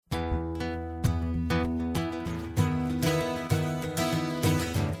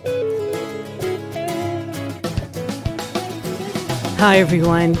Hi,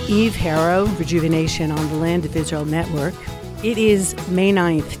 everyone. Eve Harow, Rejuvenation on the Land of Israel Network. It is May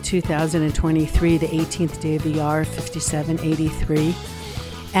 9th, 2023, the 18th day of the Yar, 5783.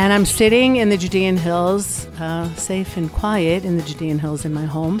 And I'm sitting in the Judean Hills, safe and quiet in the Judean Hills in my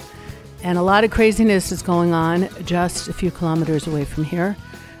home. And a lot of craziness is going on just a few kilometers away from here.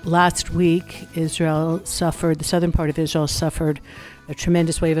 Last week, the southern part of Israel suffered a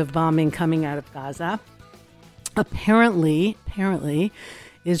tremendous wave of bombing coming out of Gaza. Apparently,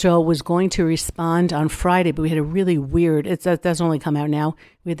 Israel was going to respond on Friday, but we had a really weird, that doesn't only come out now,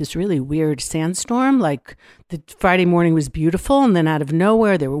 we had this really weird sandstorm. Like, the Friday morning was beautiful, and then out of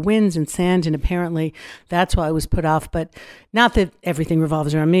nowhere, there were winds and sand, and apparently that's why it was put off. But not that everything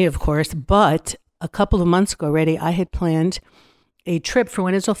revolves around me, of course, but a couple of months ago already, I had planned a trip for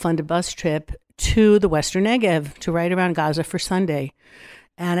When Israel Fund, a bus trip to the Western Negev, to right around Gaza for Sunday.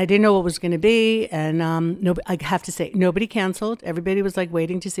 And I didn't know what it was going to be. And I have to say, nobody canceled. Everybody was like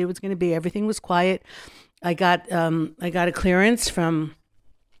waiting to see what it was going to be. Everything was quiet. I got a clearance from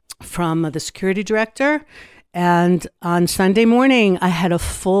the security director. And on Sunday morning, I had a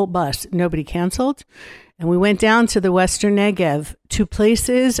full bus. Nobody canceled. And we went down to the Western Negev, two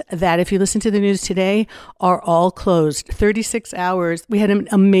places that, if you listen to the news today, are all closed. 36 hours. We had an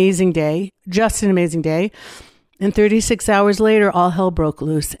amazing day, just an amazing day. And 36 hours later, all hell broke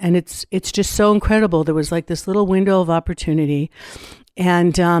loose. And it's just so incredible. There was like this little window of opportunity.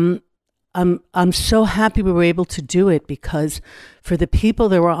 And I'm so happy we were able to do it, because for the people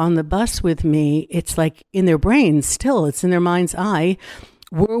that were on the bus with me, it's like in their brains still. It's in their mind's eye.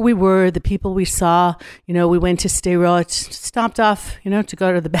 Where we were, the people we saw, we went to Sderot, stopped off, to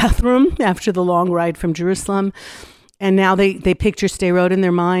go to the bathroom after the long ride from Jerusalem. And now they picture Sderot in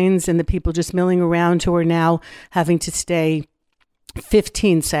their minds, and the people just milling around who are now having to stay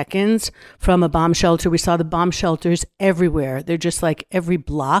 15 seconds from a bomb shelter. We saw the bomb shelters everywhere. They're just like every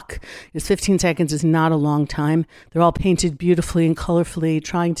block. 15 seconds is not a long time. They're all painted beautifully and colorfully,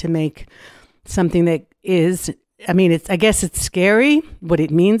 trying to make something that is, I guess it's scary. What it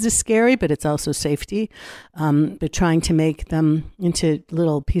means is scary, but it's also safety. But trying to make them into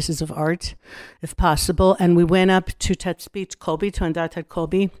little pieces of art, if possible. And we went up to Tatzpit Kobi, to Andat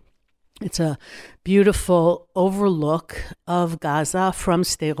Kobi. It's a beautiful overlook of Gaza from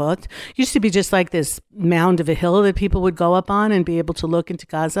Sderot. Used to be just like this mound of a hill that people would go up on and be able to look into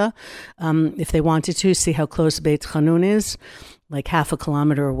Gaza if they wanted to, see how close Beit Hanun is, like half a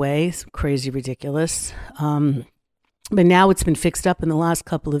kilometer away. It's crazy, ridiculous. But now it's been fixed up in the last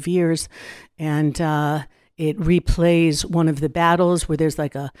couple of years, and it replays one of the battles where there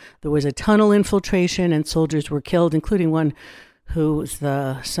was a tunnel infiltration and soldiers were killed, including one who was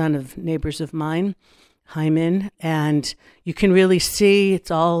the son of neighbors of mine, Hyman. And you can really see it's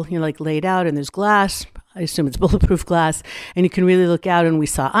all laid out, and there's glass. I assume it's bulletproof glass, and you can really look out. And we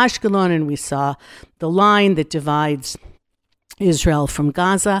saw Ashkelon, and we saw the line that divides Israel from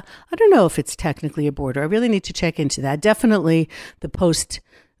Gaza. I don't know if it's technically a border. I really need to check into that. Definitely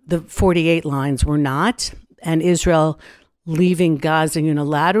the 48 lines were not, and Israel leaving Gaza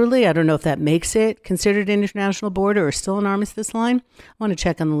unilaterally, I don't know if that makes it considered an international border or still an armistice line. I want to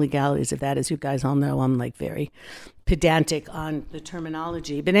check on the legalities of that. As you guys all know, I'm very pedantic on the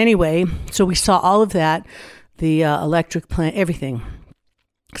terminology. But anyway, so we saw all of that, the electric plant, everything.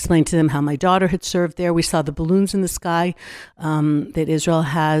 Explained to them how my daughter had served there. We saw the balloons in the sky that Israel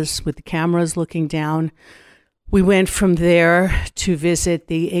has with the cameras looking down. We went from there to visit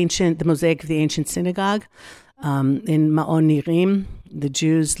the mosaic of the ancient synagogue in Ma'on Nirim, the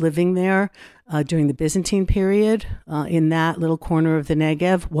Jews living there during the Byzantine period in that little corner of the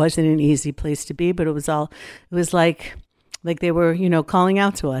Negev. Wasn't an easy place to be, but it was like they were, calling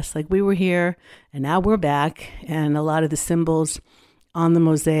out to us, like we were here and now we're back. And a lot of the symbols on the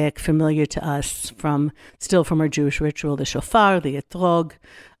mosaic familiar to us from our Jewish ritual, the shofar, the etrog,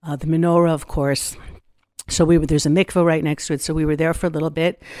 the menorah, of course. So there's a mikveh right next to it. So we were there for a little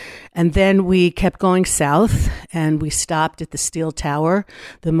bit. And then we kept going south, and we stopped at the Steel Tower,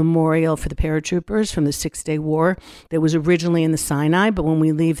 the memorial for the paratroopers from the Six-Day War that was originally in the Sinai. But when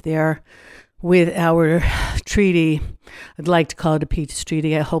we leave there with our treaty, I'd like to call it a peace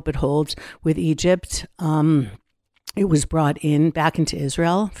treaty, I hope it holds, with Egypt, it was brought back into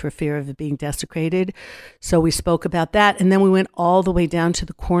Israel for fear of it being desecrated. So we spoke about that. And then we went all the way down to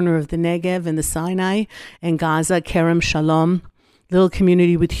the corner of the Negev and the Sinai and Gaza, Kerem Shalom, little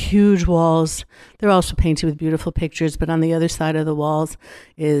community with huge walls. They're also painted with beautiful pictures, but on the other side of the walls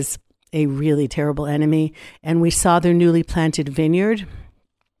is a really terrible enemy. And we saw their newly planted vineyard.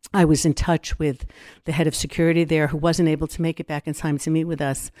 I was in touch with the head of security there, who wasn't able to make it back in time to meet with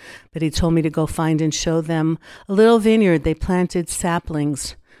us, but he told me to go find and show them a little vineyard. They planted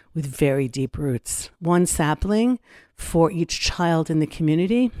saplings with very deep roots, one sapling for each child in the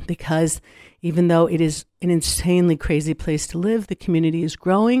community, because even though it is an insanely crazy place to live, the community is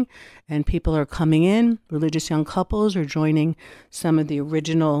growing and people are coming in. Religious young couples are joining some of the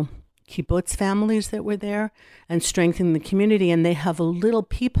original Kibbutz families that were there and strengthening the community. And they have a little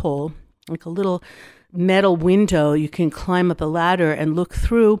peephole, like a little metal window. You can climb up a ladder and look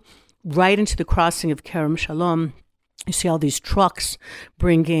through right into the crossing of Kerem Shalom. You see all these trucks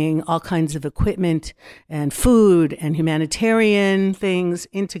bringing all kinds of equipment and food and humanitarian things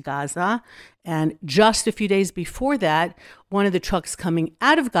into Gaza. And just a few days before that, one of the trucks coming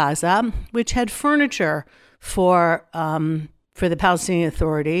out of Gaza, which had furniture for the Palestinian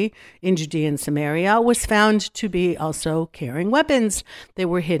Authority in Judea and Samaria, was found to be also carrying weapons. They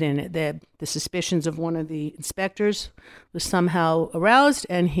were hidden. The suspicions of one of the inspectors was somehow aroused,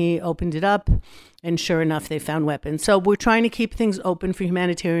 and he opened it up, and sure enough, they found weapons. So we're trying to keep things open for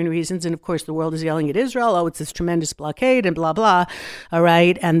humanitarian reasons, and of course, the world is yelling at Israel, oh, it's this tremendous blockade, and blah, blah, all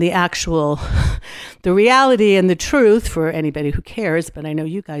right? And the reality and the truth, for anybody who cares, but I know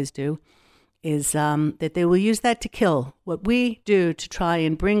you guys do, is that they will use that to kill. What we do to try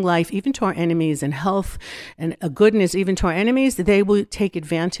and bring life even to our enemies and health and a goodness even to our enemies, they will take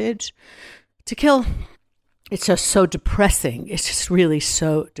advantage to kill. It's just so depressing. It's just really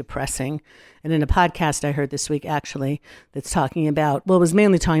so depressing. And in a podcast I heard this week, actually, that's talking about, well, it was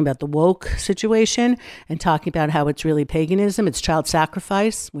mainly talking about the woke situation and talking about how it's really paganism. It's child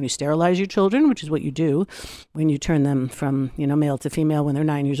sacrifice when you sterilize your children, which is what you do when you turn them from, male to female when they're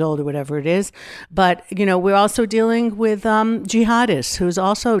 9 years old or whatever it is. But, we're also dealing with jihadists, who's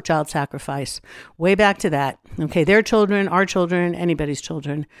also child sacrifice, way back to that. Okay, their children, our children, anybody's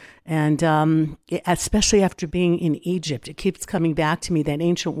children. And especially after being in Egypt, it keeps coming back to me, that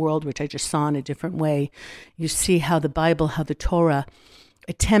ancient world, which I just saw in a different way. You see how the Bible, how the Torah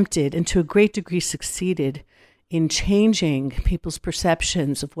attempted and to a great degree succeeded in changing people's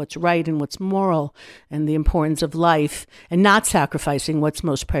perceptions of what's right and what's moral and the importance of life, and not sacrificing what's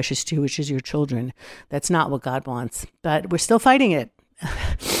most precious to you, which is your children. That's not what God wants. But we're still fighting it.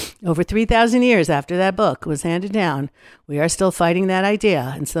 Over 3,000 years after that book was handed down, we are still fighting that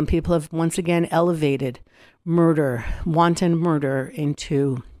idea. And some people have once again elevated murder, wanton murder,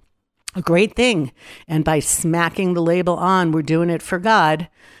 into a great thing. And by smacking the label on, we're doing it for God,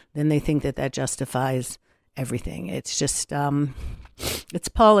 then they think that justifies everything. It's just, it's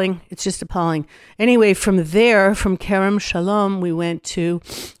appalling. It's just appalling. Anyway, from there, from Kerem Shalom, we went to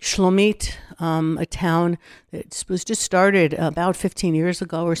Shlomit, a town that was just started about 15 years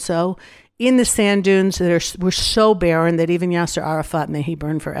ago or so, in the sand dunes that were so barren that even Yasser Arafat, may he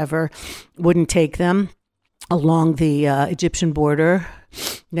burn forever, wouldn't take them, along the Egyptian border,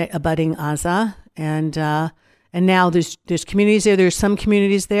 abutting Gaza. And now there's communities there. There's some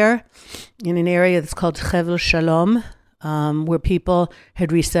communities there in an area that's called Hevel Shalom, where people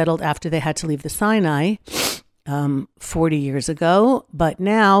had resettled after they had to leave the Sinai 40 years ago. But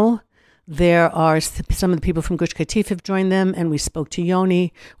now there are some of the people from Gush Katif have joined them, and we spoke to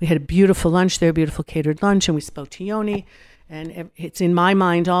Yoni. We had a beautiful lunch there, beautiful catered lunch, and we spoke to Yoni. And it's in my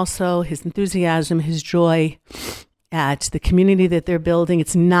mind also, his enthusiasm, his joy at the community that they're building.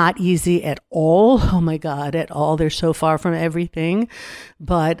 It's not easy at all. Oh my God, at all. They're so far from everything,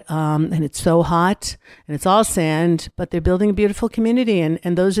 but, and it's so hot and it's all sand, but they're building a beautiful community.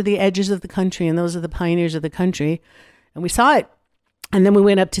 And those are the edges of the country, and those are the pioneers of the country. And we saw it. And then we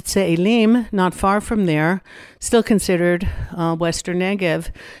went up to Tse'elim, not far from there, still considered Western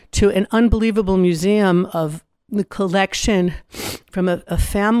Negev, to an unbelievable museum of the collection from a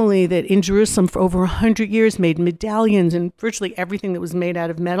family that in Jerusalem for over 100 years made medallions and virtually everything that was made out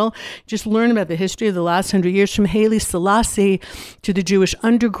of metal. Just learn about the history of the last 100 years, from Haile Selassie to the Jewish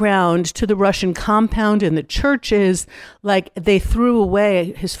underground to the Russian compound and the churches. Like, they threw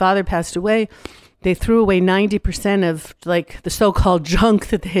away, his father passed away, they threw away 90% of like the so-called junk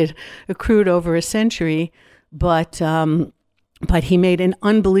that they had accrued over a century. But he made an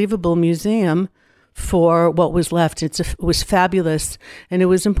unbelievable museum for what was left. It was fabulous, and it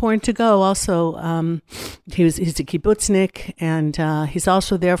was important to go. Also, he's a kibbutznik, and he's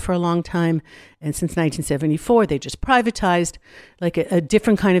also there for a long time. And since 1974, they just privatized like a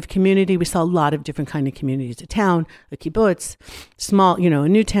different kind of community. We saw a lot of different kind of communities: a town, a kibbutz, small, a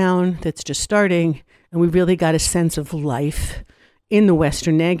new town that's just starting. And we really got a sense of life in the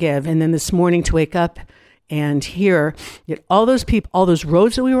Western Negev. And then this morning to wake up And here, all those people, all those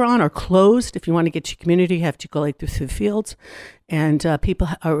roads that we were on are closed. If you want to get to your community, you have to go through the fields. And people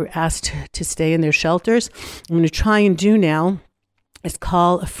are asked to stay in their shelters. I'm going to try and do now is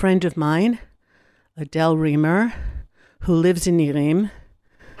call a friend of mine, Adele Raemer, who lives in Nirim.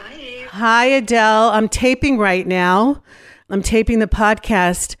 Hi, Adele. I'm taping right now. I'm taping the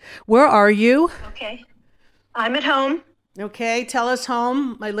podcast. Where are you? Okay. I'm at home. Okay. Tell us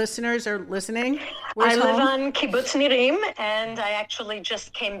home. My listeners are listening. Where's I live home? on Kibbutz Nirim, and I actually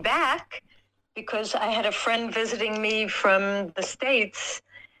just came back because I had a friend visiting me from the States,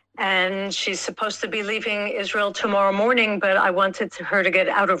 and she's supposed to be leaving Israel tomorrow morning, but I wanted her to get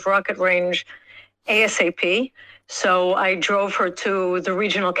out of rocket range ASAP. So I drove her to the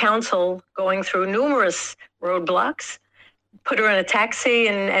regional council, going through numerous roadblocks, put her in a taxi,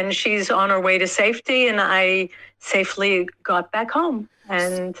 and she's on her way to safety, and I safely got back home.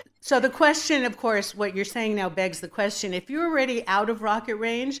 And so the question, of course, what you're saying now begs the question, if you're already out of rocket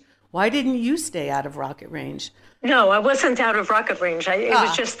range, why didn't you stay out of rocket range? No, I wasn't out of rocket range. It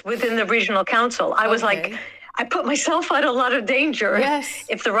was just within the regional council. I was like, I put myself at a lot of danger. Yes.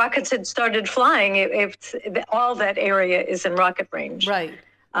 If the rockets had started flying, if all that area is in rocket range. Right.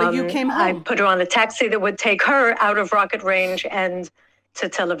 But you came home. I put her on a taxi that would take her out of rocket range and to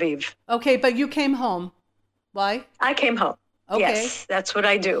Tel Aviv. Okay, but you came home. Why? I came home. Okay. Yes, that's what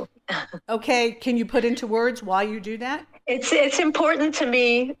I do. Okay, can you put into words why you do that? It's important to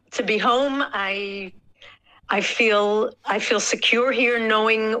me to be home. I feel secure here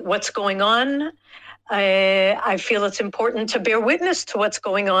knowing what's going on. I feel it's important to bear witness to what's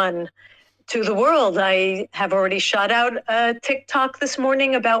going on to the world. I have already shot out a TikTok this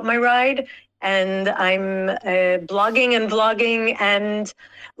morning about my ride, and I'm blogging and vlogging and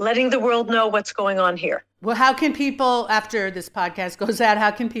letting the world know what's going on here. Well, how can people, after this podcast goes out,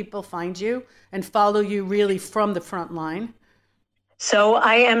 how can people find you and follow you really from the front line? So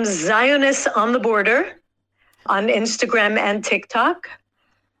I am Zioness on the border on Instagram and TikTok.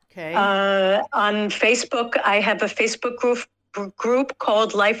 Okay. On Facebook, I have a Facebook group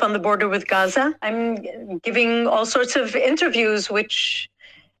called Life on the Border with Gaza. I'm giving all sorts of interviews, which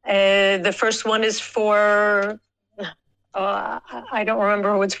the first one is for, I don't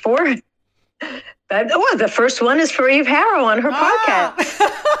remember who it's for. But the first one is for Eve Harow on her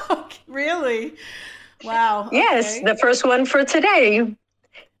podcast. Really? Wow. Yes, the first one for today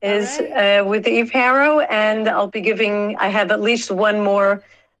is with Eve Harow, and I have at least one more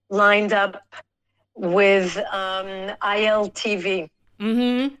lined up with ILTV.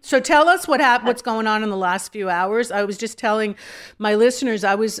 Mm-hmm. So tell us what's going on in the last few hours. I was just telling my listeners,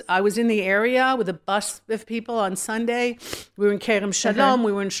 I was in the area with a bus of people on Sunday. We were in Kerem Shalom,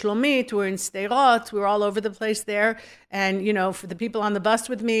 we were in Shlomit, we were in Sderot, we were all over the place there. And, for the people on the bus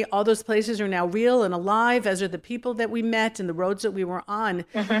with me, all those places are now real and alive, as are the people that we met and the roads that we were on,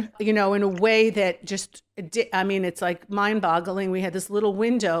 in a way that just, it's like mind-boggling. We had this little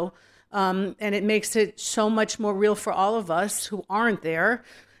window, and it makes it so much more real for all of us who aren't there.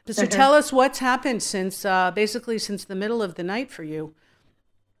 So tell us what's happened since the middle of the night for you.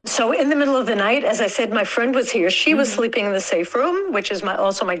 So in the middle of the night, as I said, my friend was here. She was sleeping in the safe room, which is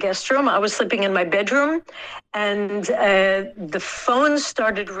also my guest room. I was sleeping in my bedroom, and the phone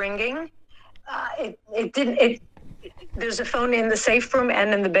started ringing. There's a phone in the safe room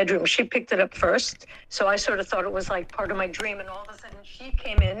and in the bedroom. She picked it up first. So I sort of thought it was like part of my dream. And all of a sudden she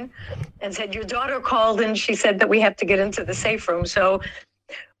came in and said, your daughter called, and she said that we have to get into the safe room. So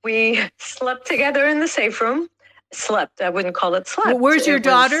we slept together in the safe room. Slept. I wouldn't call it slept. Well, where's your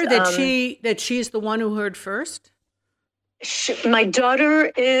daughter that she's the one who heard first? My daughter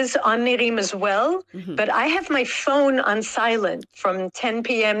is on Nirim as well, but I have my phone on silent from 10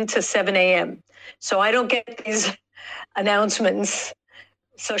 p.m. to 7 a.m. So I don't get these announcements.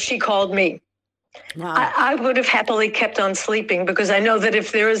 So she called me. Wow. I would have happily kept on sleeping because I know that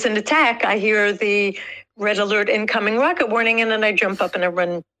if there is an attack, I hear the red alert incoming rocket warning, and then I jump up and I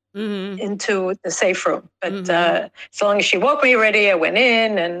run into the safe room. But as long as she woke me ready, I went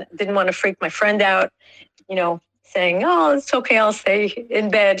in and didn't want to freak my friend out, saying, oh, it's okay, I'll stay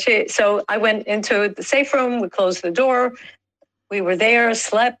in bed. So I went into the safe room, we closed the door. We were there,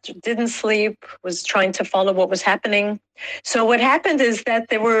 slept, didn't sleep, was trying to follow what was happening. So what happened is that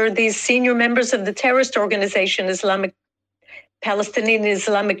there were these senior members of the terrorist organization, Palestinian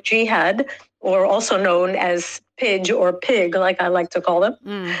Islamic Jihad, or also known as PIJ or PIG, like I like to call them,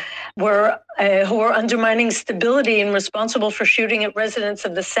 who were undermining stability and responsible for shooting at residents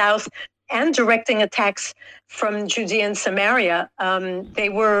of the South and directing attacks from Judea and Samaria. They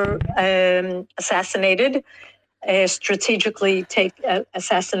were assassinated. Strategically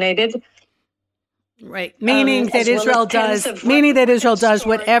assassinated. Right, meaning that Israel does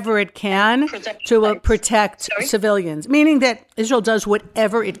whatever it can to protect civilians. Meaning that Israel does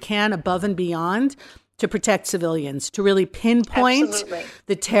whatever it can above and beyond to protect civilians, to really pinpoint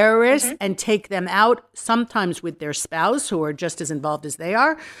the terrorists and take them out, sometimes with their spouse, who are just as involved as they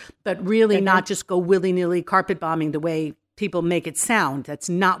are, but really not just go willy-nilly carpet bombing the way people make it sound. That's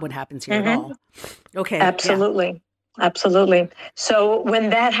not what happens here at all. Okay. Absolutely. So when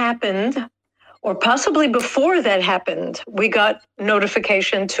that happened, or possibly before that happened, we got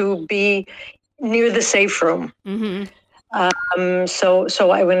notification to be near the safe room.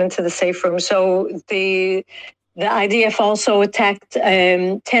 So I went into the safe room. So the IDF also attacked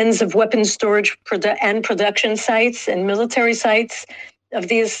tens of weapons storage and production sites and military sites of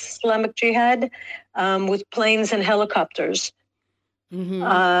the Islamic Jihad with planes and helicopters.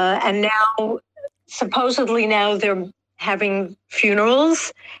 And now, supposedly now they're having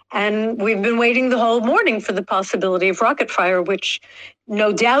funerals, and we've been waiting the whole morning for the possibility of rocket fire, which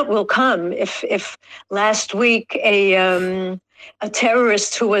no doubt will come. If last week a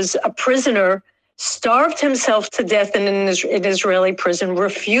terrorist who was a prisoner starved himself to death in an Israeli prison,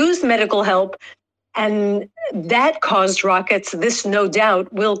 refused medical help, and that caused rockets, this no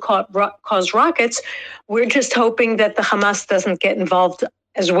doubt will cause rockets. We're just hoping that the Hamas doesn't get involved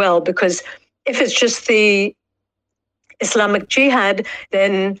as well, because if it's just the Islamic Jihad,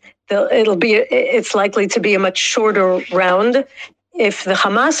 then it's likely to be a much shorter round. If the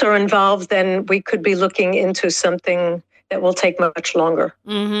Hamas are involved, then we could be looking into something that will take much longer.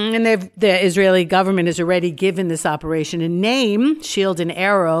 And the Israeli government has already given this operation a name, Shield and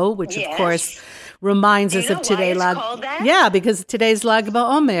Arrow, which of course reminds us of today. Yeah, because today's Lag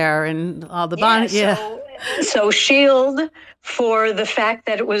BaOmer and all the So Shield for the fact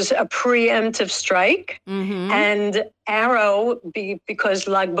that it was a preemptive strike, and Arrow because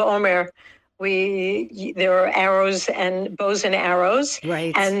Lag BaOmer, there are arrows and bows and arrows,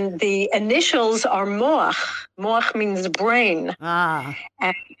 right? And the initials are Moach. Moach means brain, and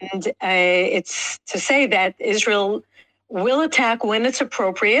it's to say that Israel will attack when it's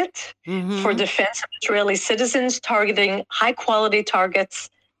appropriate for defense of Israeli citizens, targeting high-quality targets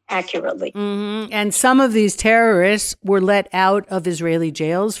accurately. And some of these terrorists were let out of Israeli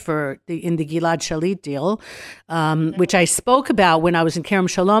jails in the Gilad Shalit deal, which I spoke about when I was in Kerem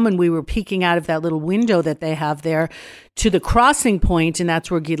Shalom, and we were peeking out of that little window that they have there to the crossing point, and that's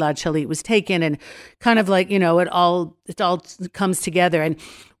where Gilad Shalit was taken, and kind of like, it all comes together. And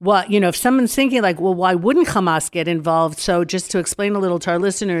if someone's thinking like, well, why wouldn't Hamas get involved? So just to explain a little to our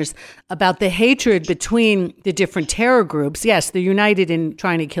listeners about the hatred between the different terror groups. Yes, they're united in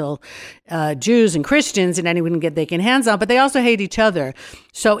trying to kill Jews and Christians and anyone they can hands on, but they also hate each other.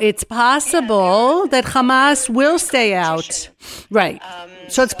 So it's possible that Hamas will stay out. Right.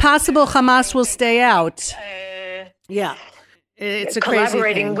 So it's possible Hamas will stay out. Yeah. It's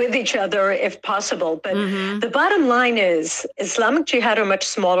collaborating with each other if possible. But the bottom line is Islamic Jihad are much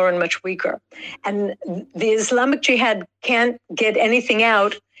smaller and much weaker. And the Islamic Jihad can't get anything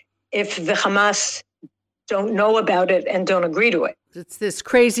out if the Hamas don't know about it and don't agree to it. It's this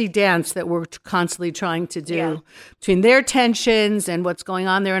crazy dance that we're constantly trying to do between their tensions and what's going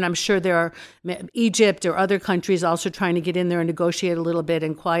on there. And I'm sure there are Egypt or other countries also trying to get in there and negotiate a little bit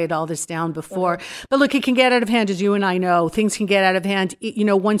and quiet all this down before. But look, it can get out of hand, as you and I know. Things can get out of hand,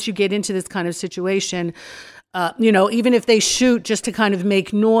 once you get into this kind of situation. Even if they shoot just to kind of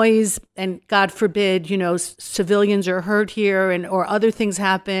make noise and God forbid, civilians are hurt here or other things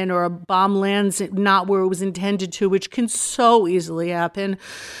happen or a bomb lands not where it was intended to, which can so easily happen.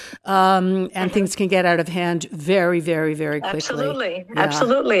 And things can get out of hand very, very, very quickly.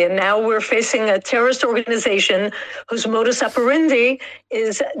 Absolutely. And now we're facing a terrorist organization whose modus operandi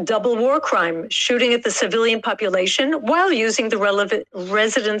is double war crime, shooting at the civilian population while using the relevant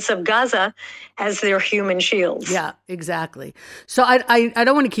residents of Gaza as their human shield. Yeah, exactly. So I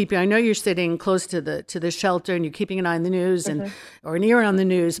don't want to keep you. I know you're sitting close to the shelter and you're keeping an eye on the news or an ear on the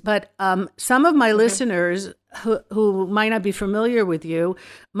news. But some of my listeners who might not be familiar with you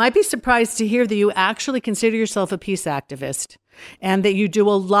might be surprised to hear that you actually consider yourself a peace activist and that you do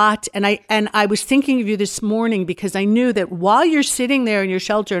a lot. And I was thinking of you this morning because I knew that while you're sitting there in your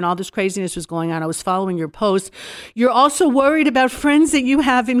shelter and all this craziness was going on, I was following your posts. You're also worried about friends that you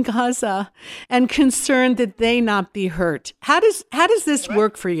have in Gaza and concerned that they not be hurt. How does this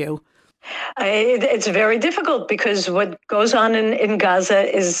work for you? It's very difficult because what goes on in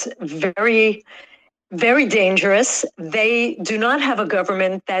Gaza is very very dangerous. They do not have a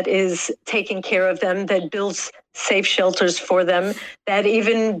government that is taking care of them, that builds safe shelters for them, that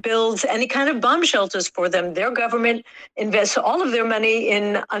even builds any kind of bomb shelters for them. Their government invests all of their money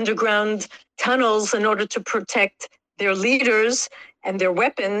in underground tunnels in order to protect their leaders and their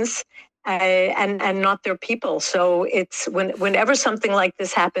weapons, and not their people. So it's whenever something like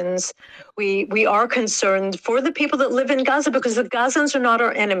this happens, we are concerned for the people that live in Gaza, because the Gazans are not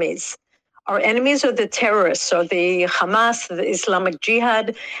our enemies. Our enemies are the terrorists, or the Hamas, the Islamic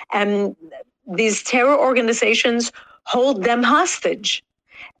Jihad, and these terror organizations hold them hostage.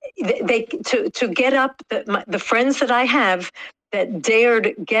 They to get up, the friends that I have that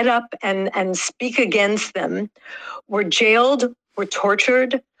dared get up and speak against them were jailed, were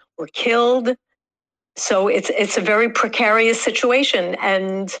tortured, were killed. So it's a very precarious situation,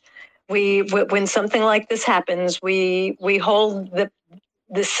 and when something like this happens, we hold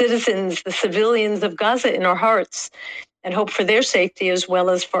the citizens, the civilians of Gaza in our hearts, and hope for their safety as well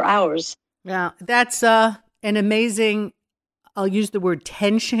as for ours. Yeah, that's an amazing, I'll use the word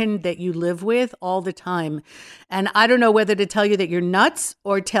tension, that you live with all the time. And I don't know whether to tell you that you're nuts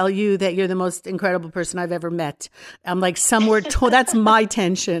or tell you that you're the most incredible person I've ever met. I'm like somewhere, that's my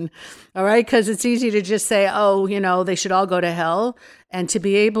tension. All right. Because it's easy to just say, oh, they should all go to hell. And to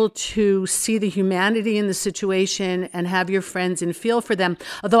be able to see the humanity in the situation and have your friends and feel for them.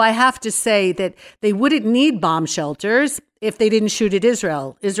 Although I have to say that they wouldn't need bomb shelters if they didn't shoot at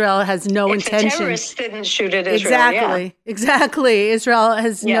Israel. Israel has no intention. If the terrorists didn't shoot at Israel. Exactly. Israel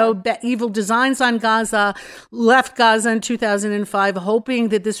has no evil designs on Gaza, left Gaza in 2005, hoping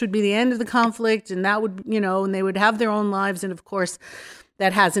that this would be the end of the conflict, and that would, and they would have their own lives. And of course,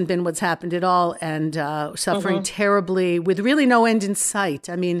 that hasn't been what's happened at all, and suffering terribly with really no end in sight.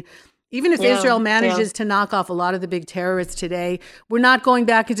 I mean, even if Israel manages to knock off a lot of the big terrorists today, we're not going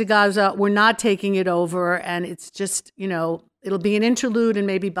back into Gaza. We're not taking it over. And it's just, it'll be an interlude and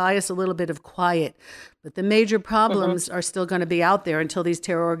maybe buy us a little bit of quiet. But the major problems are still going to be out there until these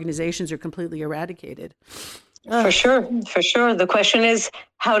terror organizations are completely eradicated. For sure. The question is,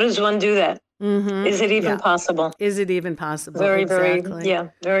 how does one do that? Mm-hmm. Is it even possible? Is it even possible? Very, very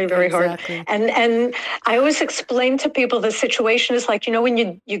hard. And I always explain to people the situation is like,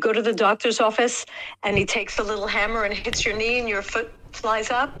 when you go to the doctor's office and he takes a little hammer and hits your knee and your foot flies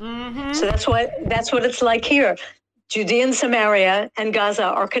up. Mm-hmm. So that's what it's like here. Judea and Samaria and Gaza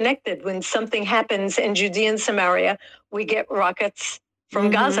are connected. When something happens in Judea and Samaria, we get rockets from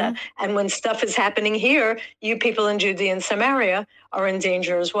Gaza. And when stuff is happening here, you people in Judea and Samaria are in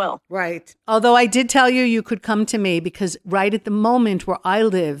danger as well. Right. Although I did tell you could come to me, because right at the moment where I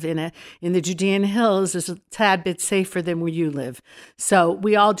live in the Judean hills is a tad bit safer than where you live. So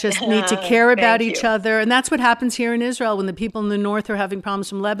we all just need to care about each other. And that's what happens here in Israel when the people in the north are having problems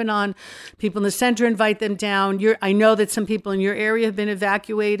from Lebanon. People in the center invite them down. I know that some people in your area have been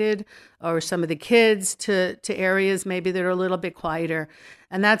evacuated, or some of the kids to areas maybe that are a little bit quieter.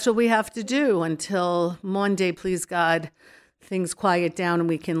 And that's what we have to do until one day, please God, things quiet down and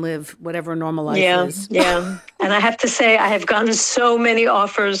we can live whatever normal life is. Yeah. And I have to say, I have gotten so many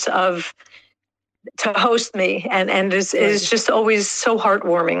offers to host me, and it's just always so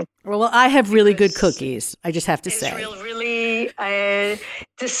heartwarming. Well, I have really good cookies, I just have to say. Israel really,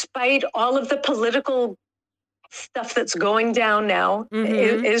 despite all of the political stuff that's going down now,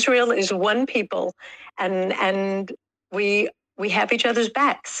 Israel is one people, and we have each other's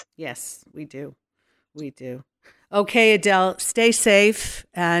backs. Yes, we do. Okay, Adele, stay safe,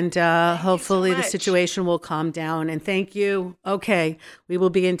 and hopefully the situation will calm down. And thank you. Okay, we will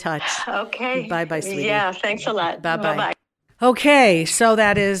be in touch. Okay. Bye-bye, sweetie. Yeah, thanks a lot. Bye-bye. Okay, so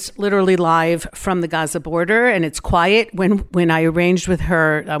that is literally live from the Gaza border, and it's quiet. When I arranged with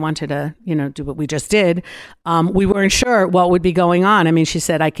her, I wanted to, do what we just did. We weren't sure what would be going on. I mean, she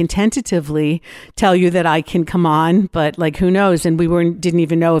said, I can tentatively tell you that I can come on, but who knows? And we didn't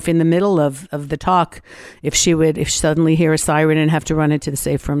even know if in the middle of the talk, if she suddenly hear a siren and have to run into the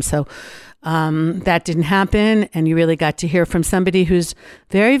safe room. So that didn't happen, and you really got to hear from somebody who's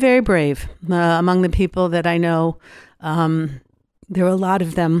very, very brave. Among the people that I know, there are a lot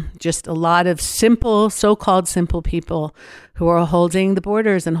of them, just a lot of so-called simple people who are holding the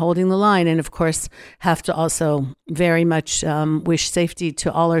borders and holding the line. And of course, have to also very much wish safety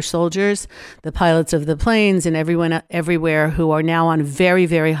to all our soldiers, the pilots of the planes, and everyone everywhere who are now on very,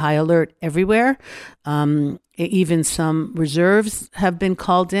 very high alert everywhere. Even some reserves have been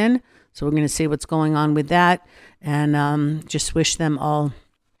called in. So we're going to see what's going on with that, and just wish them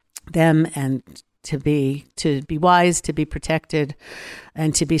and to be wise, to be protected,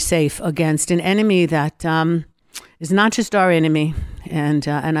 and to be safe against an enemy that is not just our enemy. and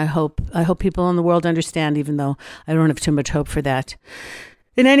I hope people in the world understand, even though I don't have too much hope for that.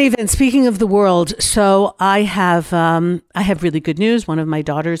 In any event, speaking of the world, so I have really good news. One of my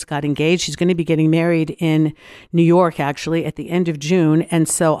daughters got engaged. She's going to be getting married in New York, actually, at the end of June. And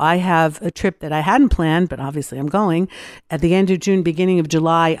so I have a trip that I hadn't planned, but obviously I'm going. At the end of June, beginning of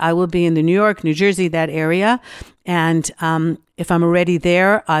July, I will be in the New York, New Jersey, that area. And if I'm already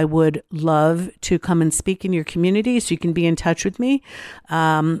there, I would love to come and speak in your community, so you can be in touch with me.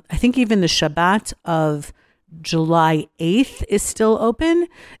 I think even the Shabbat of July 8th is still open,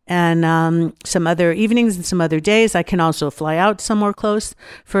 and some other evenings and some other days. I can also fly out somewhere close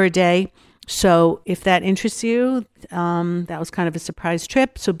for a day. So if that interests you, that was kind of a surprise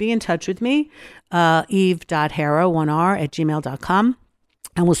trip. So be in touch with me, eve.harow, 1R, @gmail.com.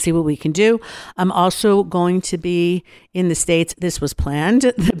 And we'll see what we can do. I'm also going to be in the States. This was planned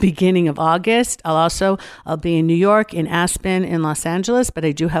at the beginning of August. I'll be in New York, in Aspen, in Los Angeles, but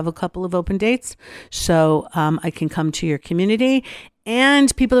I do have a couple of open dates. So I can come to your community.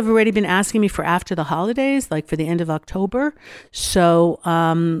 And people have already been asking me for after the holidays, like for the end of October. So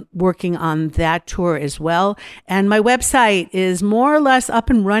working on that tour as well. And my website is more or less up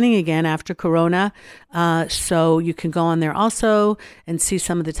and running again after Corona. So you can go on there also and see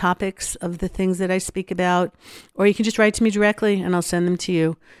some of the topics of the things that I speak about. Or you can just write to me directly and I'll send them to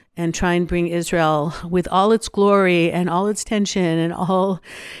you, and try and bring Israel with all its glory and all its tension and all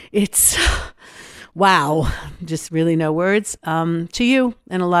its... wow, just really no words, to you,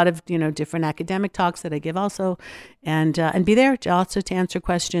 and a lot of, different academic talks that I give also, and be there to answer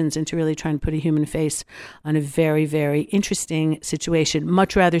questions and to really try and put a human face on a very, very interesting situation.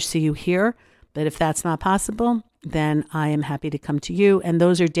 Much rather see you here, but if that's not possible, then I am happy to come to you. And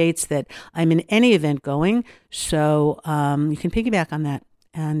those are dates that I'm in any event going, so you can piggyback on that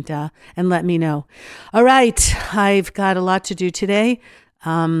and let me know. All right, I've got a lot to do today.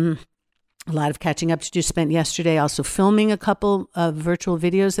 A lot of catching up to do. Spent yesterday also filming a couple of virtual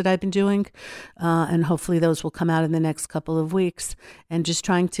videos that I've been doing, and hopefully those will come out in the next couple of weeks, and just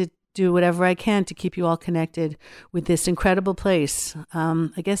trying to do whatever I can to keep you all connected with this incredible place.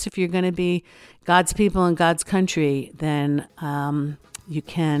 I guess if you're going to be God's people and God's country, then you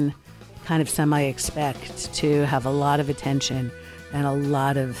can kind of semi-expect to have a lot of attention and a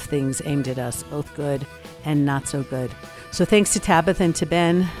lot of things aimed at us, both good and not so good. So thanks to Tabitha and to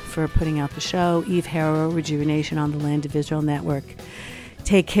Ben for putting out the show. Eve Harow, Rejuvenation on the Land of Israel Network.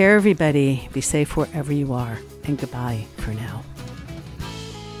 Take care, everybody. Be safe wherever you are. And goodbye for now.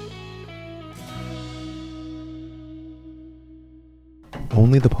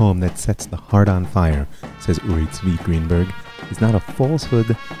 Only the poem that sets the heart on fire, says Uri Tzvi Greenberg, is not a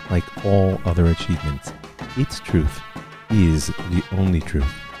falsehood like all other achievements. Its truth is the only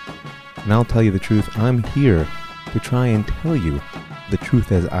truth. And I'll tell you the truth, I'm here to try and tell you the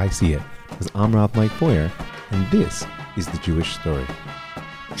truth as I see it, because I'm Rav Mike Foyer, and this is the Jewish Story.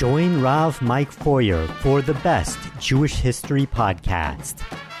 Join Rav Mike Foyer for the best Jewish history podcast,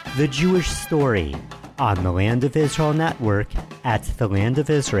 The Jewish Story, on the Land of Israel Network at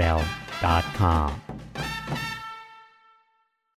thelandofisrael.com.